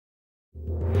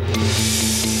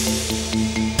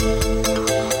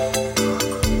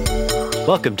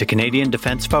Welcome to Canadian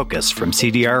Defence Focus from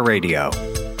CDR Radio,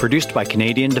 produced by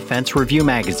Canadian Defence Review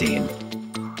magazine.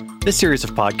 This series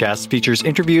of podcasts features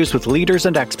interviews with leaders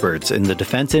and experts in the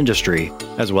defence industry,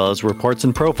 as well as reports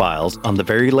and profiles on the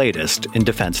very latest in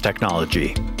defence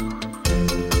technology.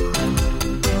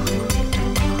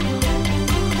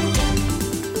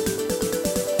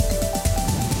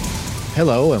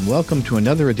 Hello, and welcome to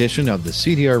another edition of the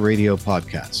CDR Radio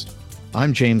podcast.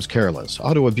 I'm James Careless,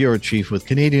 Ottawa Bureau Chief with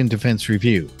Canadian Defence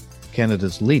Review,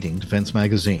 Canada's leading defence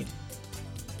magazine.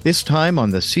 This time on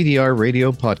the CDR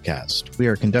Radio podcast, we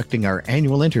are conducting our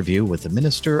annual interview with the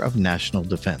Minister of National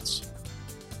Defence.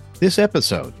 This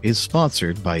episode is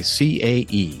sponsored by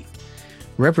CAE.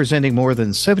 Representing more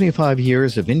than 75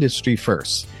 years of industry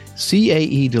firsts,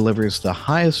 CAE delivers the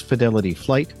highest fidelity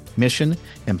flight, mission,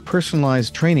 and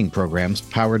personalized training programs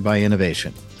powered by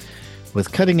innovation.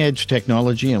 With cutting-edge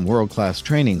technology and world-class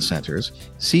training centers,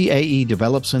 CAE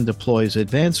develops and deploys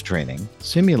advanced training,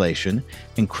 simulation,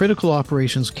 and critical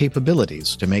operations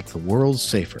capabilities to make the world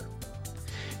safer.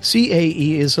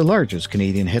 CAE is the largest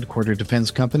Canadian headquartered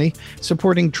defense company,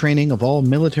 supporting training of all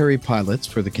military pilots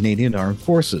for the Canadian Armed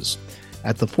Forces.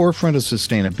 At the forefront of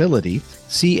sustainability,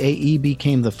 CAE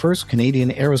became the first Canadian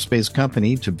aerospace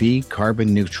company to be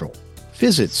carbon neutral.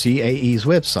 Visit CAE's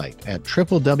website at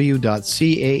www.cae.com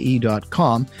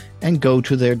and go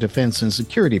to their Defense and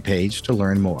Security page to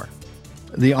learn more.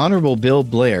 The Honourable Bill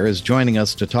Blair is joining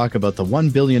us to talk about the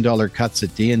 $1 billion cuts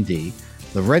at D&D,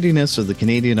 the readiness of the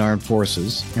Canadian Armed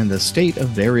Forces, and the state of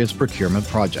various procurement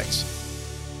projects.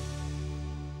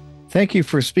 Thank you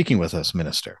for speaking with us,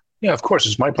 Minister. Yeah, of course.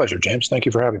 It's my pleasure, James. Thank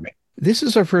you for having me. This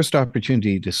is our first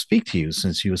opportunity to speak to you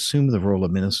since you assumed the role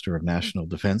of Minister of National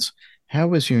Defence.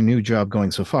 How is your new job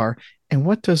going so far, and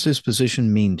what does this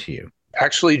position mean to you?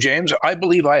 Actually, James, I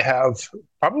believe I have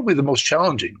probably the most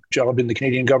challenging job in the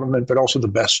Canadian government, but also the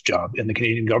best job in the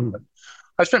Canadian government.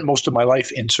 I spent most of my life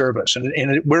in service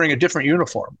and wearing a different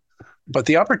uniform. But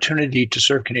the opportunity to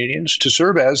serve Canadians, to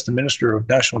serve as the Minister of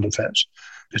National Defence,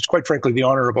 is quite frankly the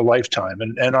honor of a lifetime.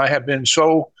 And I have been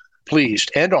so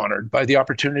pleased and honored by the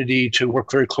opportunity to work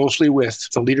very closely with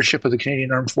the leadership of the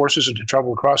Canadian Armed Forces and to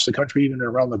travel across the country, even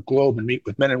around the globe, and meet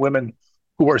with men and women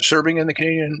who are serving in the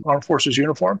Canadian Armed Forces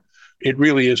uniform. It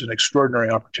really is an extraordinary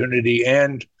opportunity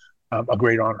and a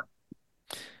great honor.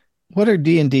 What are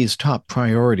D&D's top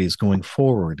priorities going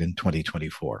forward in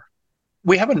 2024?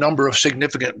 We have a number of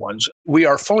significant ones. We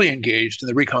are fully engaged in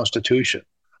the reconstitution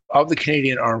of the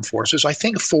Canadian Armed Forces, I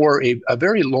think for a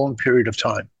very long period of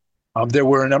time. There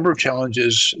were a number of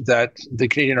challenges that the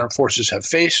Canadian Armed Forces have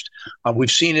faced.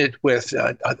 We've seen it with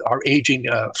our aging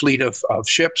fleet of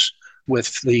ships,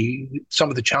 with some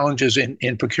of the challenges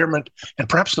in procurement, and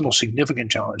perhaps the most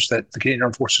significant challenge that the Canadian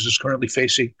Armed Forces is currently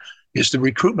facing is the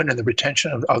recruitment and the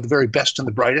retention of the very best and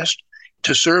the brightest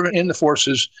to serve in the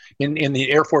forces, in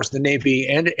the Air Force, the Navy,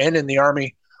 and in the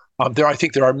Army. I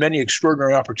think there are many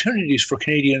extraordinary opportunities for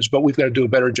Canadians, but we've got to do a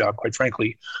better job, quite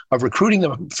frankly, of recruiting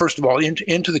them, first of all,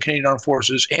 into the Canadian Armed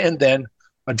Forces, and then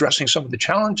addressing some of the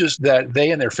challenges that they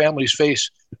and their families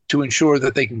face to ensure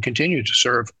that they can continue to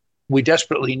serve. We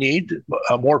desperately need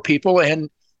more people, and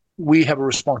we have a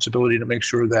responsibility to make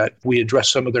sure that we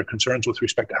address some of their concerns with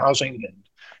respect to housing and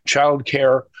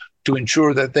childcare, to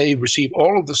ensure that they receive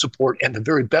all of the support and the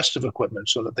very best of equipment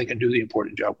so that they can do the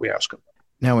important job we ask them.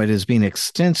 Now, it has been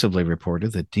extensively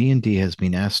reported that D&D has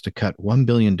been asked to cut $1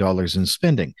 billion in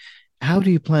spending. How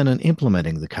do you plan on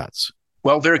implementing the cuts?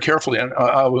 Well, very carefully. And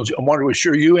I want to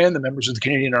assure you and the members of the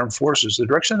Canadian Armed Forces, the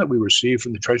direction that we received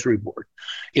from the Treasury Board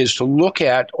is to look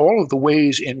at all of the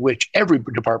ways in which every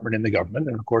department in the government,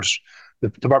 and of course, the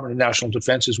Department of National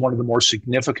Defence is one of the more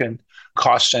significant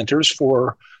cost centers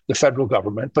for the federal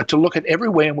government, but to look at every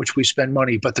way in which we spend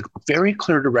money, but the very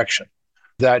clear direction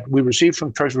that we received from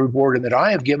the Treasury Board and that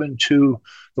I have given to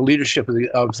the leadership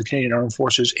of the Canadian Armed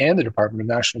Forces and the Department of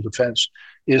National Defence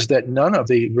is that none of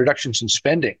the reductions in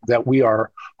spending that we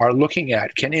are looking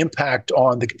at can impact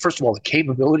on, first of all, the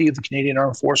capability of the Canadian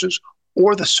Armed Forces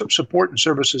or the support and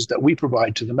services that we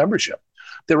provide to the membership.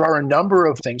 There are a number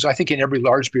of things, I think in every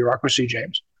large bureaucracy,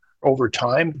 James, over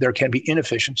time, there can be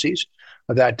inefficiencies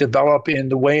that develop in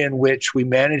the way in which we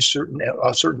manage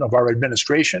certain of our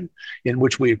administration, in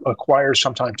which we acquire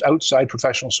sometimes outside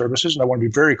professional services. And I want to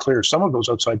be very clear, some of those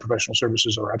outside professional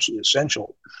services are absolutely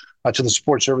essential to the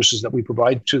support services that we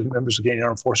provide to the members of the Canadian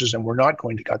Armed Forces, and we're not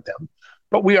going to cut them.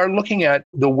 But we are looking at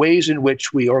the ways in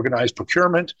which we organize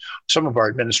procurement, some of our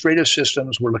administrative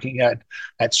systems. We're looking at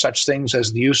such things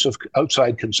as the use of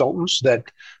outside consultants that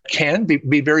can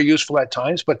be very useful at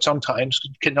times, but sometimes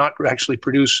cannot actually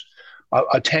produce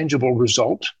a tangible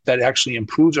result that actually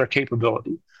improves our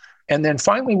capability. And then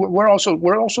finally, we're also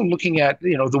looking at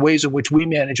the ways in which we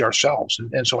manage ourselves.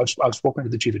 And so I've spoken to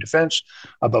the Chief of Defense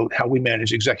about how we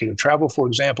manage executive travel, for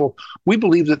example. We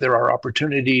believe that there are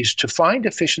opportunities to find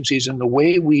efficiencies in the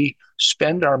way we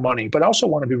spend our money, but I also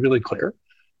want to be really clear.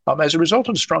 As a result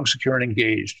of Strong, Secure, and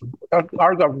Engaged,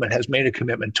 our government has made a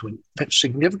commitment to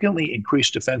significantly increase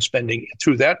defense spending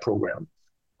through that program,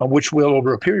 which will,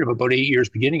 over a period of about 8 years,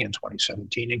 beginning in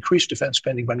 2017, increase defense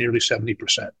spending by nearly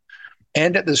 70%.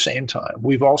 And at the same time,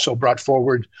 we've also brought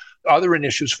forward other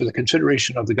initiatives for the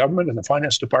consideration of the government and the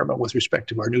Finance Department with respect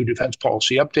to our new defense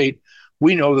policy update.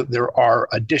 We know that there are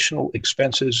additional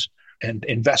expenses and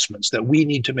investments that we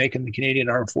need to make in the Canadian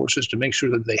Armed Forces to make sure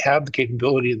that they have the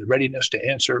capability and the readiness to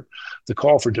answer the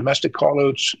call for domestic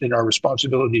callouts in our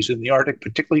responsibilities in the Arctic,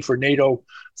 particularly for NATO,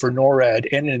 for NORAD,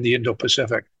 and in the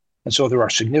Indo-Pacific. And so there are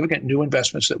significant new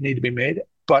investments that need to be made.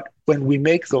 But when we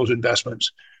make those investments,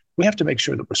 we have to make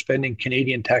sure that we're spending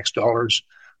Canadian tax dollars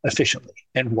efficiently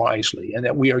and wisely, and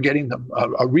that we are getting them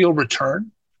a real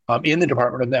return in the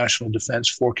Department of National Defense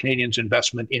for Canadians'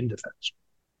 investment in defense.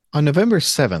 On November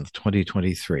 7th,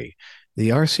 2023, the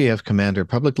RCF commander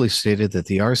publicly stated that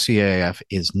the RCAF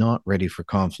is not ready for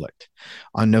conflict.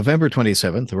 On November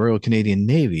 27th, the Royal Canadian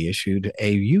Navy issued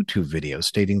a YouTube video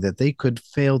stating that they could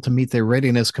fail to meet their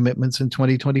readiness commitments in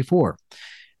 2024.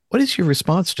 What is your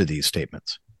response to these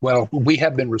statements? Well, we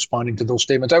have been responding to those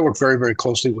statements. I work very, very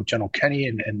closely with General Kenny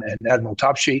and Admiral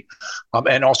Topshee,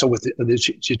 and also with the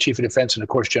Chief of Defense and, of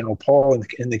course, General Paul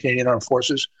in the Canadian Armed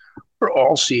Forces. We're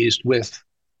all seized with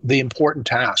the important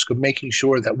task of making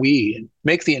sure that we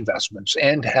make the investments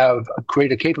and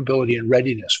create a capability and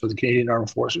readiness for the Canadian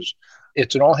Armed Forces.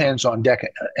 It's an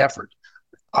all-hands-on-deck effort.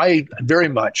 I very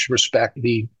much respect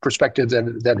the perspectives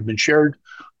that have been shared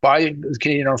by the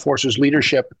Canadian Armed Forces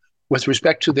leadership with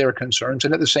respect to their concerns.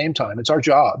 And at the same time, it's our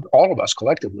job, all of us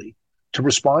collectively, to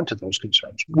respond to those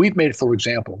concerns. We've made, for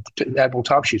example, to Admiral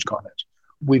Topshee's comments,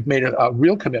 we've made a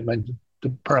real commitment to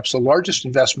perhaps the largest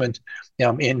investment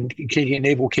in Canadian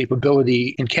naval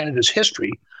capability in Canada's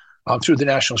history through the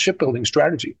National Shipbuilding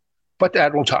Strategy. But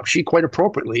Admiral Topshee, quite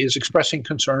appropriately, is expressing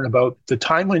concern about the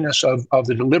timeliness of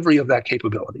the delivery of that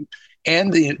capability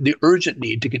and the urgent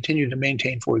need to continue to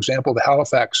maintain, for example, the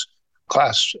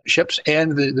Halifax-class ships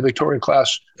and the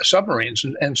Victoria-class submarines.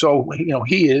 And so,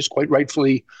 he is quite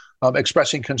rightfully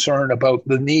expressing concern about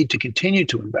the need to continue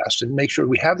to invest and make sure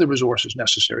we have the resources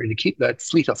necessary to keep that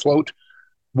fleet afloat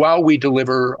while we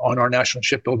deliver on our national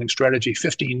shipbuilding strategy,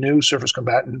 15 new surface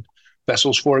combatant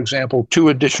vessels, for example, 2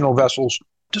 additional vessels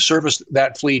to service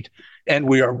that fleet. And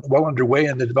we are well underway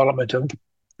in the development of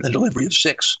the delivery of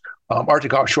 6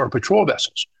 Arctic offshore patrol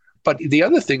vessels. But the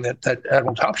other thing that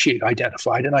Admiral Topshee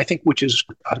identified, and I think which is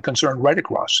a concern right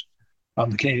across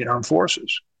the Canadian Armed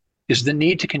Forces, is the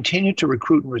need to continue to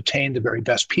recruit and retain the very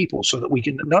best people so that we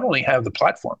can not only have the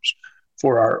platforms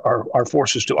for our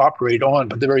forces to operate on,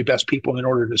 but the very best people in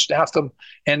order to staff them.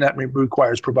 And that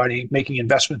requires making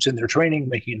investments in their training,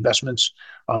 making investments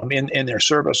in their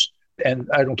service. And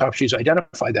Admiral Topshee's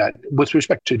identified that. With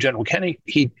respect to General Kenny,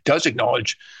 he does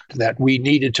acknowledge that we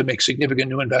needed to make significant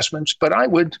new investments. But I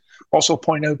would also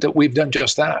point out that we've done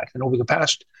just that. And over the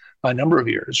past number of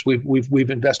years,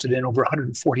 we've invested in over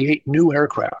 148 new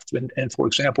aircraft. And for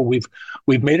example, we've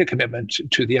made a commitment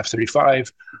to the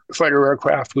F-35 fighter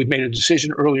aircraft. We've made a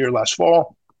decision earlier last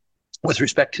fall with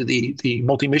respect to the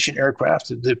multi-mission aircraft,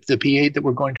 the P-8 that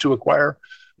we're going to acquire.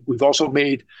 We've also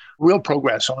made real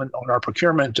progress on our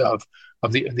procurement of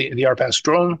the RPAS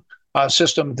drone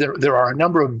system. There are a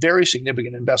number of very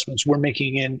significant investments we're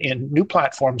making in new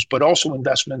platforms, but also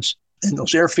investments in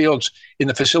those airfields, in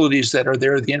the facilities that are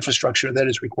there, the infrastructure that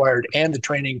is required, and the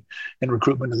training and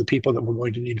recruitment of the people that we're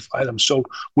going to need to fly them. So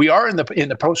we are in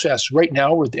the process right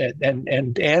now,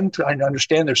 and I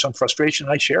understand there's some frustration.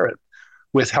 I share it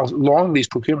with how long these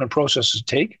procurement processes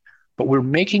take. But we're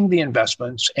making the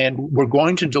investments, and we're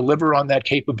going to deliver on that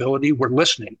capability. We're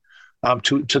listening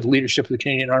to the leadership of the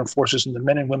Canadian Armed Forces and the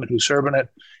men and women who serve in it,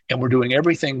 and we're doing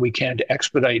everything we can to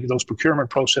expedite those procurement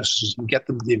processes and get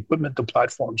them the equipment, the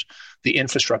platforms, the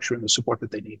infrastructure, and the support that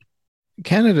they need.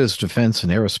 Canada's defense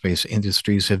and aerospace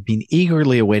industries have been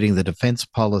eagerly awaiting the Defense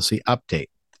Policy Update,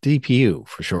 DPU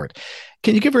for short.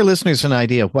 Can you give our listeners an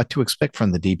idea of what to expect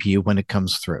from the DPU when it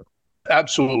comes through?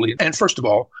 Absolutely. And first of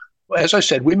all, as I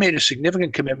said, we made a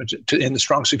significant commitment in the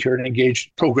Strong, Secure, and Engaged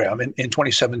program in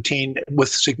 2017 with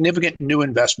significant new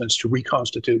investments to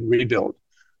reconstitute and rebuild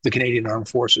the Canadian Armed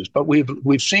Forces. But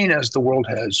we've seen, as the world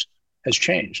has has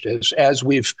changed as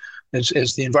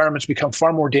the environment's become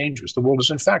far more dangerous. The world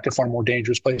is in fact a far more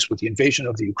dangerous place with the invasion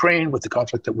of the Ukraine, with the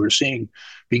conflict that we're seeing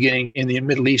beginning in the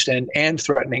Middle East and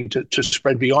threatening to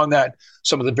spread beyond that.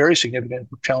 Some of the very significant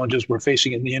challenges we're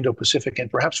facing in the Indo-Pacific, and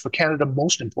perhaps for Canada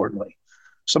most importantly,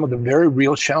 some of the very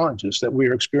real challenges that we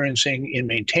are experiencing in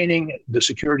maintaining the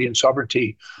security and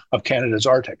sovereignty of Canada's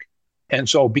Arctic. And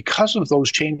so because of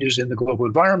those changes in the global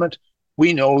environment,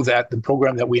 we know that the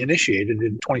program that we initiated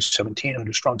in 2017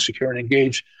 under Strong, Secure, and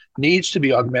Engage needs to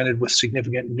be augmented with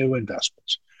significant new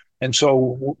investments. And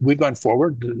so we've gone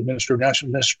forward. The Minister of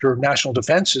National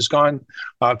Defense has gone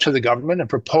to the government and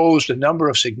proposed a number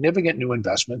of significant new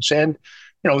investments. And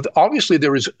obviously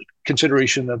there is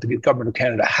consideration that the government of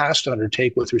Canada has to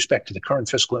undertake with respect to the current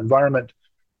fiscal environment.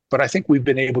 But I think we've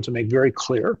been able to make very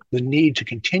clear the need to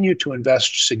continue to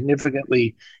invest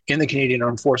significantly in the Canadian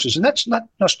Armed Forces. And that's not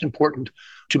just important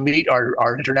to meet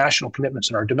our international commitments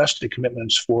and our domestic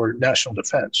commitments for national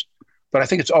defense, but I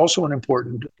think it's also an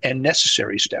important and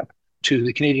necessary step to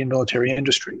the Canadian military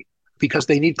industry because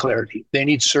they need clarity, they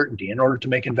need certainty in order to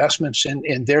make investments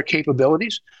in their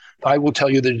capabilities. I will tell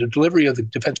you that the delivery of the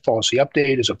Defense Policy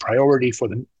Update is a priority for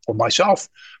myself,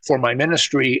 for my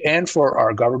ministry, and for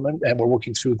our government, and we're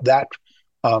working through that,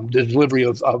 the delivery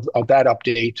of that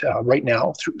update right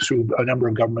now through a number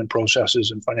of government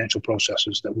processes and financial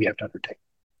processes that we have to undertake.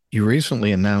 You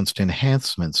recently announced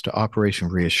enhancements to Operation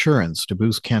Reassurance to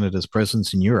boost Canada's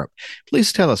presence in Europe.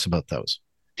 Please tell us about those.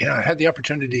 Yeah, I had the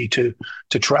opportunity to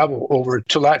travel over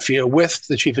to Latvia with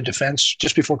the Chief of Defense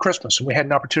just before Christmas. And we had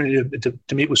an opportunity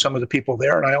to meet with some of the people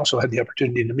there. And I also had the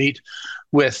opportunity to meet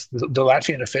with the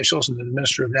Latvian officials and the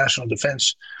Minister of National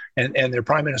Defense and their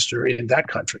Prime Minister in that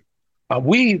country.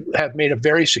 We have made a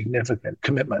very significant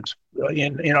commitment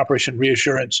in Operation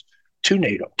Reassurance to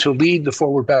NATO to lead the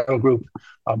forward battle group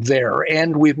there.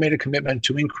 And we've made a commitment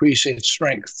to increase its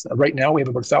strength. Right now, we have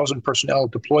about 1,000 personnel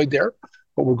deployed there.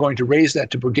 But we're going to raise that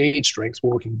to brigade strength.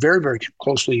 We're working very, very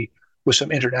closely with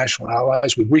some international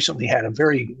allies. We've recently had a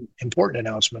very important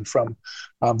announcement from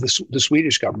the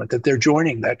Swedish government that they're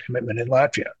joining that commitment in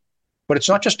Latvia. But it's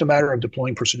not just a matter of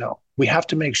deploying personnel. We have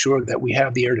to make sure that we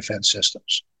have the air defense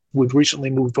systems. We've recently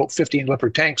moved 15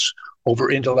 Leopard tanks over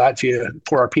into Latvia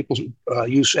for our people's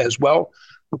use as well.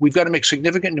 But we've got to make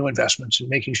significant new investments in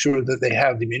making sure that they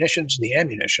have the munitions, the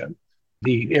ammunition,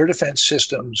 the air defense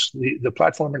systems, the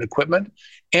platform and equipment,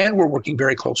 and we're working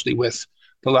very closely with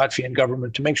the Latvian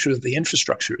government to make sure that the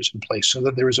infrastructure is in place so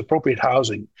that there is appropriate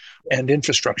housing and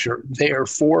infrastructure there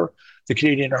for the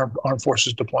Canadian Armed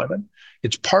Forces deployment.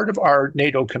 It's part of our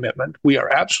NATO commitment. We are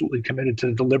absolutely committed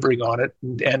to delivering on it.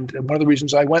 And one of the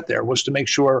reasons I went there was to make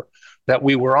sure that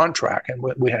we were on track and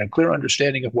we had a clear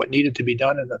understanding of what needed to be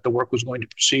done and that the work was going to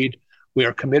proceed. We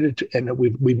are committed to, and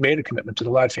we've made a commitment to the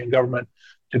Latvian government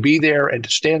to be there and to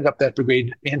stand up that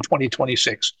brigade in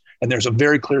 2026. And there's a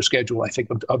very clear schedule, I think,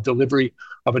 of delivery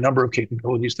of a number of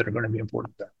capabilities that are going to be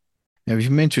important there. Now,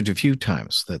 you've mentioned a few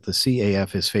times that the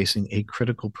CAF is facing a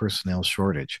critical personnel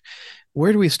shortage.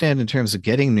 Where do we stand in terms of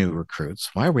getting new recruits?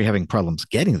 Why are we having problems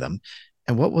getting them?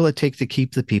 And what will it take to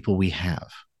keep the people we have?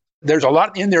 There's a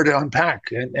lot in there to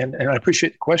unpack, and I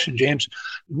appreciate the question, James.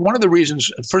 One of the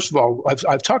reasons, first of all,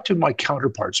 I've talked to my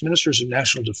counterparts, ministers of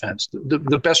national defense,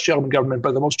 the best job in government,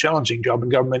 but the most challenging job in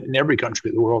government in every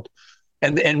country of the world.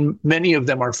 And many of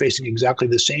them are facing exactly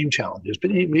the same challenges,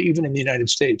 but even in the United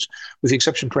States, with the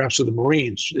exception perhaps of the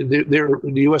Marines,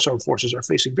 the U.S. Armed Forces are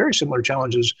facing very similar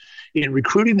challenges in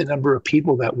recruiting the number of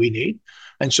people that we need.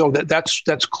 And so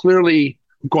that's clearly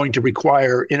going to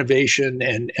require innovation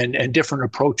and different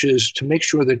approaches to make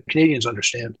sure that Canadians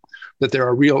understand that there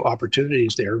are real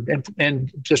opportunities there.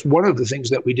 And just one of the things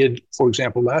that we did, for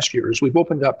example, last year is we've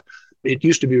opened up. It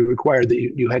used to be required that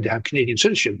you had to have Canadian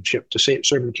citizenship to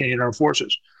serve in the Canadian Armed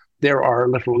Forces. There are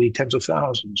literally tens of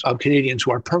thousands of Canadians who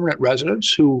are permanent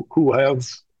residents who have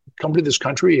come to this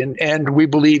country and we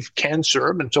believe can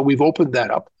serve. And so we've opened that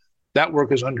up. That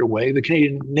work is underway. The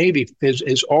Canadian Navy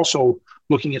is also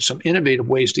looking at some innovative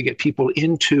ways to get people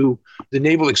into the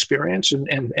naval experience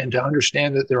and to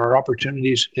understand that there are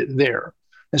opportunities there.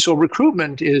 And so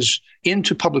recruitment is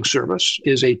into public service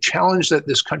is a challenge that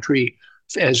this country,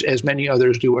 as many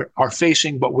others do, are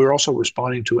facing, but we're also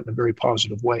responding to it in a very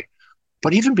positive way.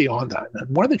 But even beyond that,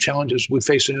 one of the challenges we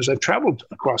face is I've traveled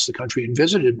across the country and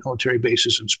visited military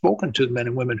bases and spoken to the men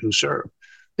and women who serve.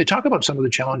 They talk about some of the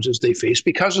challenges they face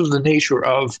because of the nature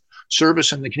of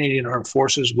service in the Canadian Armed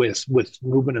Forces with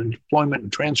movement and deployment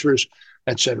and transfers,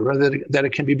 et cetera, that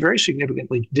it can be very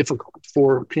significantly difficult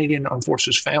for Canadian Armed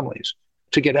Forces families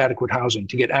to get adequate housing,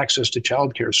 to get access to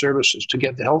childcare services, to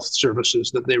get the health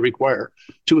services that they require,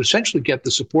 to essentially get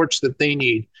the supports that they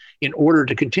need in order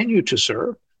to continue to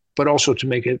serve, but also to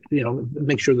make it,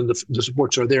 make sure that the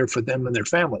supports are there for them and their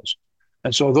families.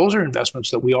 And so those are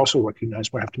investments that we also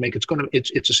recognize we have to make.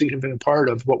 It's a significant part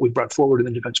of what we brought forward in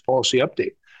the defense policy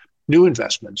update. New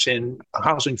investments in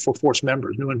housing for force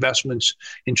members, new investments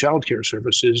in childcare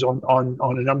services on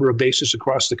a number of bases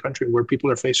across the country where people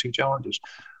are facing challenges.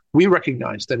 We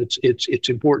recognize that it's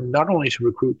important not only to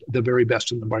recruit the very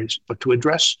best and the brightest, but to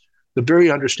address the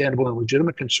very understandable and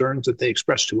legitimate concerns that they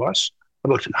express to us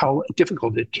about how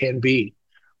difficult it can be.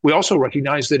 We also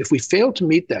recognize that if we fail to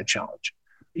meet that challenge,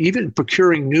 even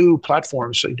procuring new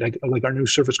platforms like our new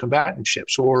surface combatant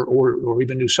ships or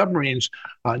even new submarines,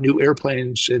 new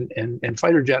airplanes and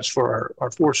fighter jets for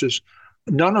our forces,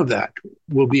 none of that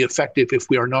will be effective if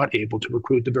we are not able to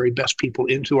recruit the very best people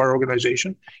into our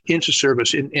organization, into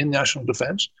service in national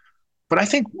defense. But I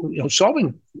think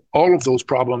solving all of those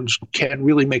problems can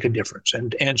really make a difference.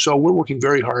 And so we're working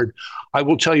very hard. I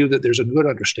will tell you that there's a good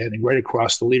understanding right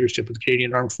across the leadership of the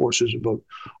Canadian Armed Forces about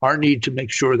our need to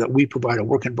make sure that we provide a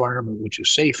work environment which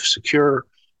is safe, secure,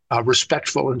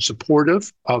 respectful, and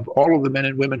supportive of all of the men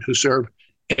and women who serve.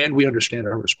 And we understand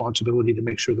our responsibility to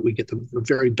make sure that we get the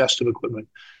very best of equipment.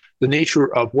 The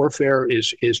nature of warfare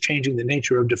is changing. The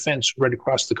nature of defense right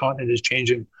across the continent is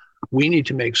changing. We need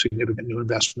to make significant new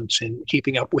investments in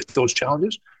keeping up with those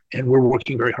challenges, and we're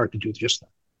working very hard to do just that.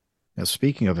 Now,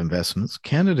 speaking of investments,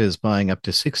 Canada is buying up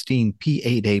to 16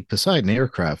 P-8A Poseidon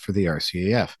aircraft for the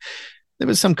RCAF. There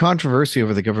was some controversy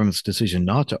over the government's decision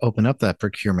not to open up that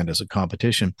procurement as a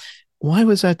competition. Why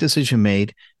was that decision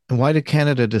made, and why did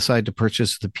Canada decide to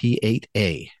purchase the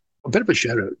P-8A? A bit of a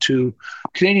shout out to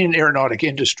Canadian aeronautic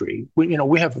industry.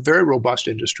 We have a very robust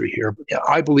industry here.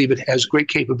 I believe it has great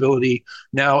capability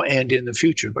now and in the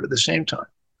future. But at the same time,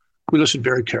 we listened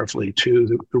very carefully to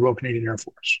the Royal Canadian Air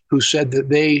Force, who said that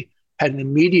they had an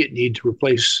immediate need to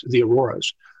replace the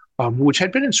Auroras, which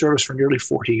had been in service for nearly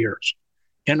 40 years.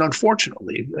 And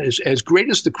unfortunately, as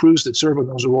great as the crews that serve on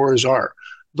those Auroras are,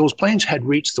 those planes had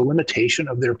reached the limitation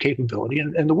of their capability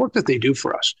and the work that they do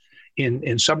for us.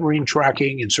 In submarine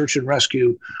tracking, in search and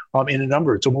rescue,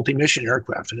 it's a multi-mission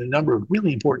aircraft, and a number of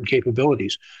really important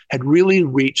capabilities had really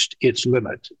reached its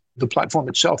limit. The platform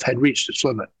itself had reached its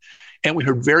limit. And we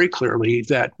heard very clearly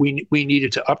that we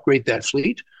needed to upgrade that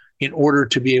fleet in order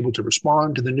to be able to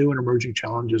respond to the new and emerging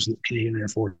challenges that the Canadian Air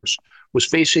Force was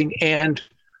facing. And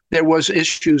there was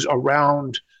issues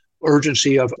around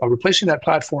urgency of replacing that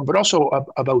platform, but also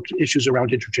about issues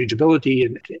around interchangeability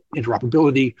and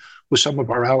interoperability with some of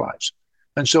our allies.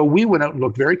 And so we went out and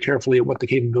looked very carefully at what the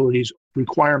capabilities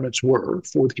requirements were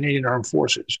for the Canadian Armed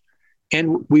Forces.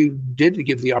 And we did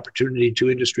give the opportunity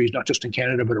to industries, not just in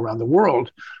Canada, but around the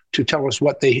world, to tell us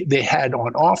what they had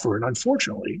on offer. And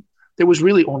unfortunately, there was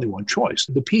really only one choice.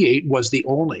 The P-8 was the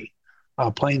only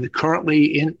plane that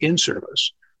currently in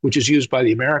service, which is used by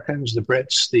the Americans, the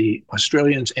Brits, the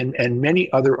Australians, and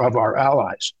many other of our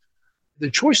allies. The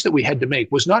choice that we had to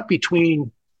make was not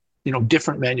between,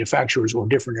 different manufacturers or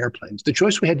different airplanes. The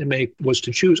choice we had to make was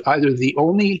to choose either the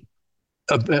only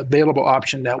available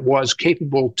option that was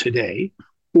capable today,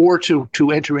 or to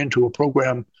enter into a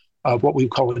program of what we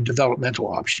call a developmental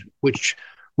option, which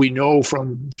we know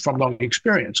from long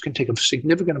experience can take a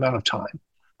significant amount of time,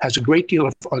 has a great deal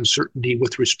of uncertainty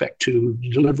with respect to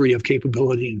delivery of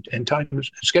capability and time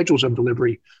schedules of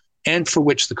delivery, and for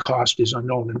which the cost is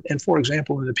unknown. And for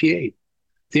example, in the P-8,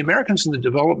 the Americans in the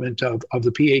development of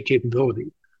the P-8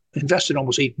 capability invested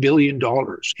almost $8 billion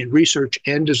in research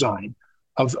and design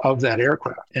of that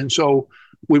aircraft. And so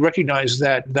we recognize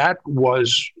that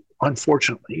was,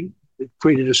 unfortunately,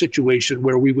 created a situation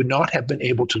where we would not have been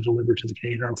able to deliver to the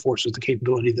Canadian Armed Forces the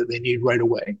capability that they need right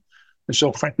away. And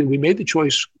so, frankly, we made the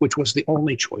choice, which was the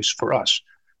only choice for us.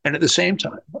 And at the same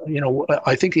time,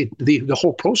 I think the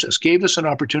whole process gave us an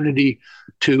opportunity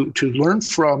to learn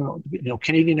from,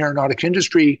 Canadian aeronautic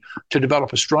industry, to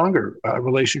develop a stronger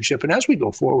relationship. And as we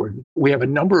go forward, we have a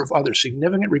number of other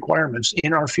significant requirements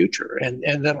in our future. And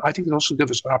then I think it also gives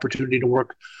us an opportunity to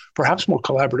work perhaps more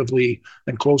collaboratively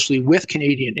and closely with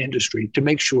Canadian industry to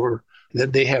make sure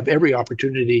that they have every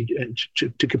opportunity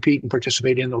to compete and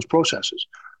participate in those processes.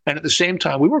 And at the same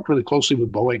time, we worked really closely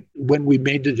with Boeing when we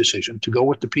made the decision to go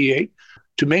with the P-8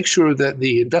 to make sure that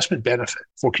the investment benefit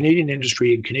for Canadian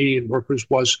industry and Canadian workers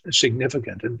was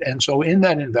significant. And so in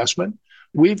that investment,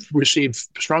 we've received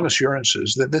strong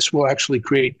assurances that this will actually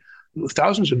create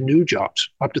thousands of new jobs,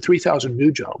 up to 3,000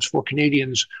 new jobs for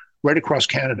Canadians right across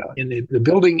Canada in the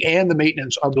building and the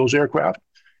maintenance of those aircraft,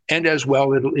 And as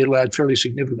well, it'll add fairly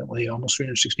significantly, almost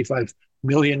 $365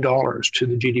 million to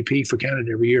the GDP for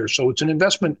Canada every year. So it's an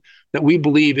investment that we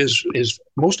believe is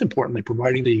most importantly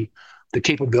providing the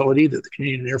capability that the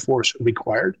Canadian Air Force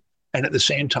required. And at the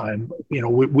same time,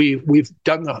 we've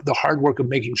done the hard work of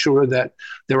making sure that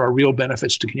there are real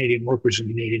benefits to Canadian workers and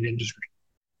Canadian industry.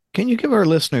 Can you give our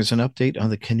listeners an update on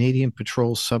the Canadian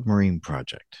Patrol Submarine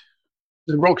Project?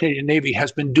 The Royal Canadian Navy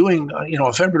has been doing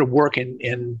a fair bit of work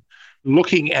in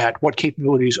looking at what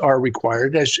capabilities are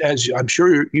required. As I'm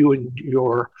sure you and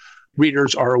your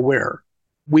readers are aware,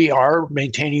 we are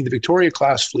maintaining the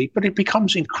Victoria-class fleet, but it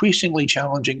becomes increasingly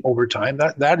challenging over time.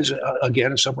 That is,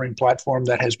 again, a submarine platform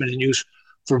that has been in use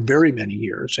for very many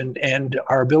years. And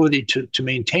our ability to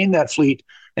maintain that fleet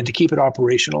and to keep it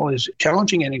operational is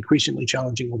challenging and increasingly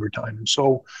challenging over time. And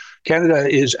so Canada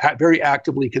is very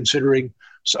actively considering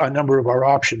a number of our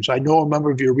options. I know a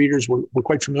number of your readers were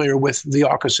quite familiar with the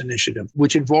AUKUS initiative,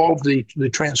 which involved the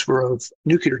transfer of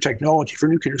nuclear technology for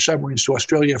nuclear submarines to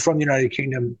Australia from the United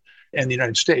Kingdom and the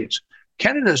United States.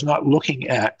 Canada is not looking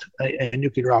at a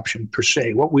nuclear option per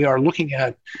se. What we are looking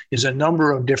at is a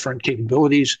number of different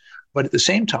capabilities, but at the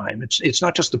same time, it's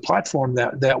not just the platform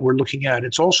that we're looking at.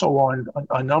 It's also on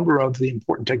a number of the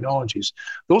important technologies.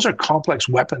 Those are complex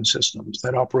weapon systems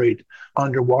that operate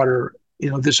underwater.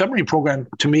 The submarine program,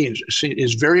 to me,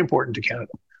 is very important to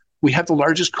Canada. We have the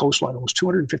largest coastline, almost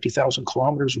 250,000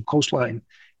 kilometers of coastline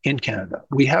in Canada.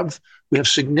 We have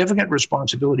significant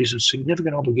responsibilities and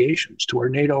significant obligations to our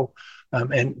NATO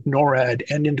and NORAD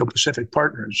and Indo-Pacific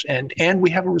partners. And we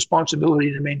have a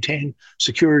responsibility to maintain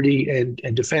security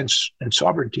and defense and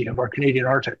sovereignty of our Canadian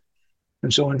Arctic.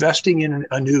 And so investing in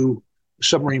a new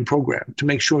submarine program to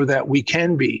make sure that we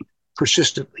can be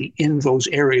persistently in those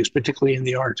areas, particularly in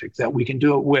the Arctic, that we can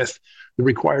do it with the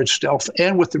required stealth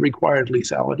and with the required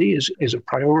lethality is a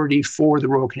priority for the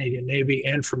Royal Canadian Navy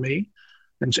and for me.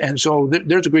 And so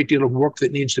there's a great deal of work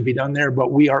that needs to be done there,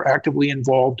 but we are actively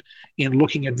involved in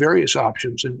looking at various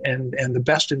options and the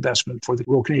best investment for the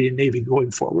Royal Canadian Navy going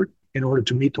forward in order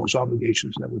to meet those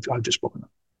obligations that I've just spoken of.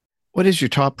 What is your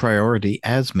top priority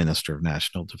as Minister of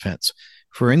National Defense?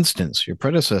 For instance, your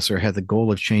predecessor had the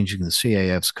goal of changing the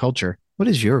CAF's culture. What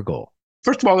is your goal?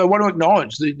 First of all, I want to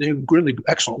acknowledge the really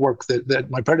excellent work that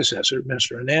my predecessor,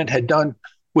 Minister Anand, had done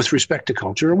with respect to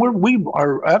culture. And we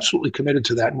are absolutely committed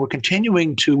to that. And we're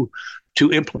continuing to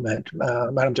implement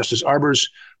Madam Justice Arbour's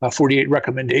 48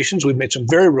 recommendations. We've made some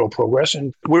very real progress.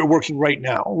 And we're working right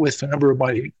now with a number of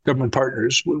my government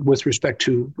partners with respect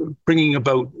to bringing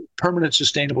about permanent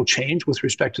sustainable change with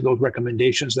respect to those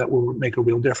recommendations that will make a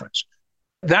real difference.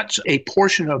 That's a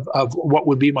portion of what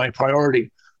would be my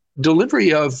priority.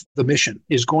 Delivery of the mission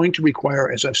is going to require,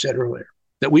 as I've said earlier,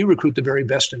 that we recruit the very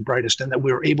best and brightest and that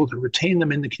we're able to retain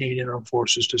them in the Canadian Armed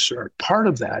Forces to serve. Part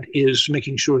of that is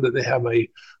making sure that they have a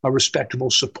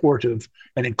respectable, supportive,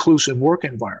 and inclusive work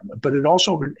environment. But it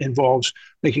also involves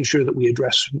making sure that we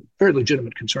address very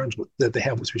legitimate concerns that they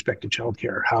have with respect to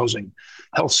childcare, housing,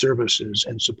 health services,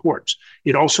 and supports.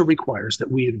 It also requires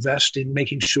that we invest in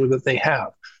making sure that they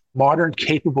have modern,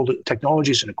 capable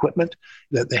technologies and equipment,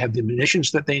 that they have the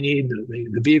munitions that they need,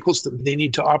 the vehicles that they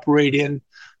need to operate in,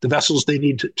 the vessels they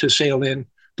need to sail in,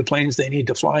 the planes they need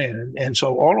to fly in. And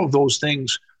so all of those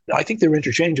things, I think they're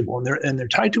interchangeable and they're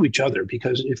tied to each other,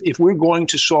 because if we're going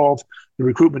to solve the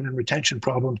recruitment and retention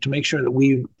problem to make sure that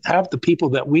we have the people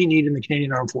that we need in the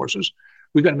Canadian Armed Forces,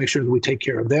 we've got to make sure that we take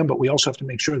care of them, but we also have to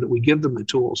make sure that we give them the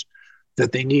tools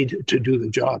that they need to do the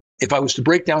job. If I was to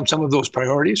break down some of those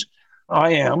priorities,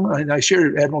 and I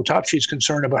share Admiral Topsheet's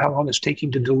concern about how long it's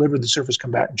taking to deliver the surface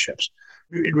combatant ships.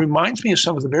 It reminds me of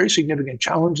some of the very significant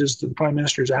challenges that the Prime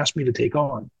Minister has asked me to take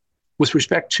on with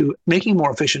respect to making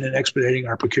more efficient and expediting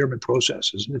our procurement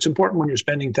processes. And it's important when you're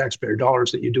spending taxpayer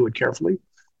dollars that you do it carefully,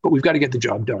 but we've got to get the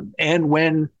job done. And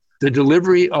when the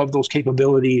delivery of those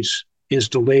capabilities is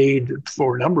delayed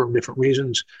for a number of different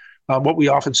reasons, what we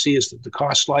often see is that the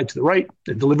costs slide to the right,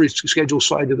 the delivery schedules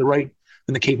slide to the right,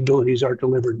 and the capabilities are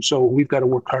delivered. So we've got to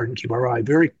work hard and keep our eye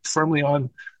very firmly on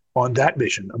that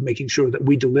mission of making sure that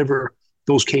we deliver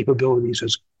those capabilities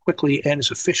as quickly and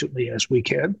as efficiently as we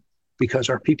can, because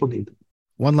our people need them.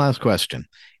 One last question.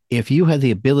 If you had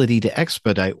the ability to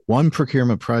expedite one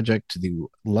procurement project to the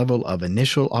level of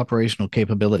initial operational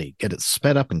capability, get it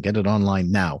sped up and get it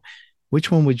online now, which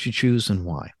one would you choose and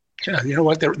why? Yeah, you know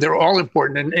what? They're all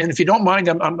important. And if you don't mind,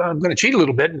 I'm going to cheat a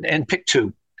little bit and pick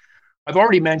two. I've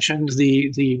already mentioned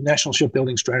the National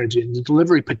Shipbuilding Strategy and the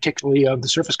delivery, particularly of the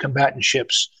surface combatant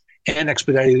ships and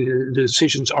expedited the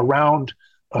decisions around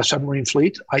a submarine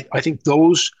fleet. I think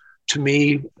those, to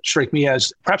me, strike me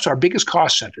as perhaps our biggest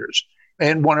cost centers.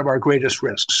 and one of our greatest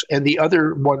risks. And the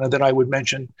other one that I would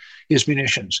mention is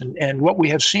munitions. And what we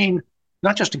have seen,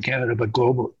 not just in Canada, but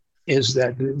globally, is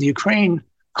that the Ukraine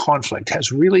conflict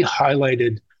has really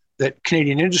highlighted that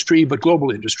Canadian industry, but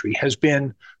global industry, has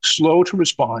been slow to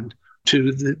respond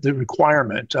to the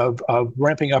requirement of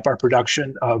ramping up our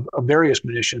production of various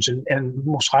munitions. And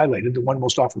most highlighted, the one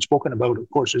most often spoken about, of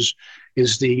course,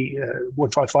 is the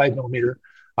 155 millimeter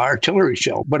artillery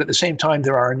shell. But at the same time,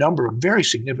 there are a number of very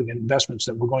significant investments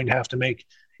that we're going to have to make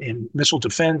in missile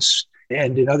defense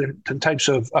and in other types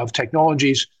of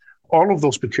technologies. All of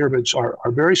those procurements are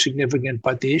very significant,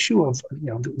 but the issue of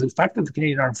the fact that the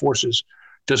Canadian Armed Forces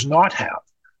does not have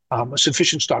a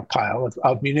sufficient stockpile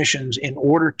of munitions in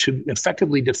order to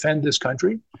effectively defend this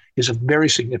country is a very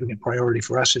significant priority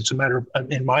for us. It's a matter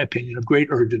of, in my opinion, of great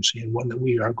urgency and one that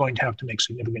we are going to have to make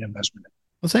significant investment in.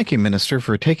 Well, thank you, Minister,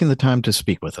 for taking the time to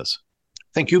speak with us.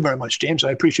 Thank you very much, James.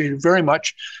 I appreciate it very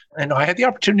much. And I had the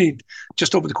opportunity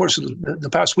just over the course of the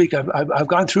past week, I've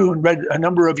gone through and read a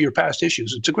number of your past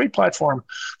issues. It's a great platform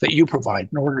that you provide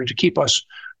in order to keep us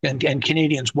and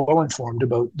Canadians well informed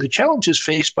about the challenges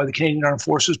faced by the Canadian Armed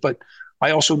Forces. But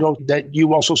I also know that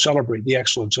you also celebrate the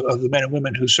excellence of the men and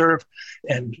women who serve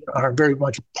and are very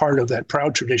much part of that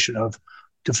proud tradition of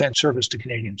defense service to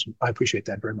Canadians. I appreciate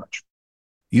that very much.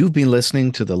 You've been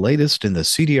listening to the latest in the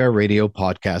CDR Radio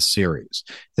podcast series.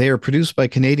 They are produced by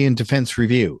Canadian Defense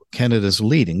Review, Canada's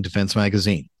leading defense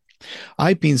magazine.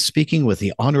 I've been speaking with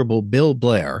the Honourable Bill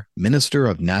Blair, Minister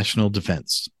of National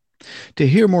Defence. To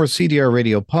hear more CDR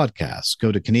Radio podcasts,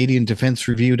 go to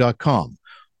CanadianDefenseReview.com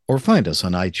or find us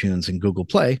on iTunes and Google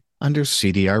Play under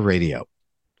CDR Radio.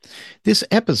 This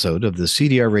episode of the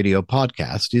CDR Radio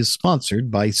podcast is sponsored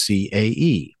by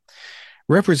CAE.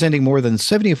 Representing more than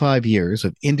 75 years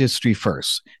of industry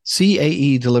firsts,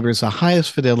 CAE delivers the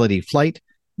highest fidelity flight,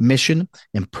 mission,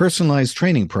 and personalized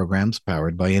training programs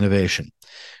powered by innovation.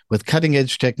 With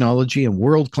cutting-edge technology and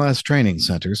world-class training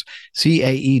centers,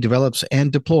 CAE develops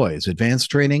and deploys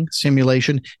advanced training,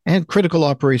 simulation, and critical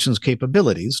operations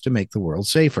capabilities to make the world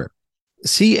safer.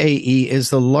 CAE is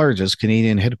the largest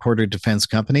Canadian headquartered defense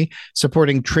company,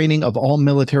 supporting training of all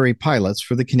military pilots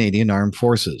for the Canadian Armed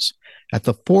Forces. At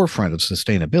the forefront of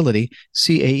sustainability,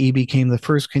 CAE became the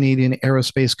first Canadian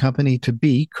aerospace company to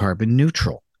be carbon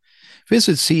neutral.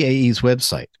 Visit CAE's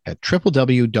website at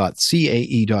www.cae.com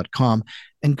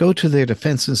and go to their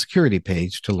Defense and Security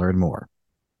page to learn more.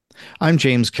 I'm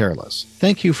James Careless.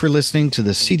 Thank you for listening to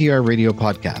the CDR Radio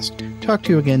Podcast. Talk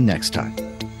to you again next time.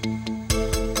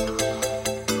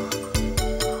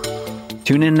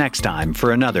 Tune in next time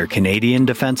for another Canadian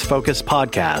Defense-focused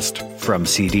podcast from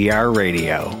CDR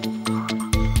Radio.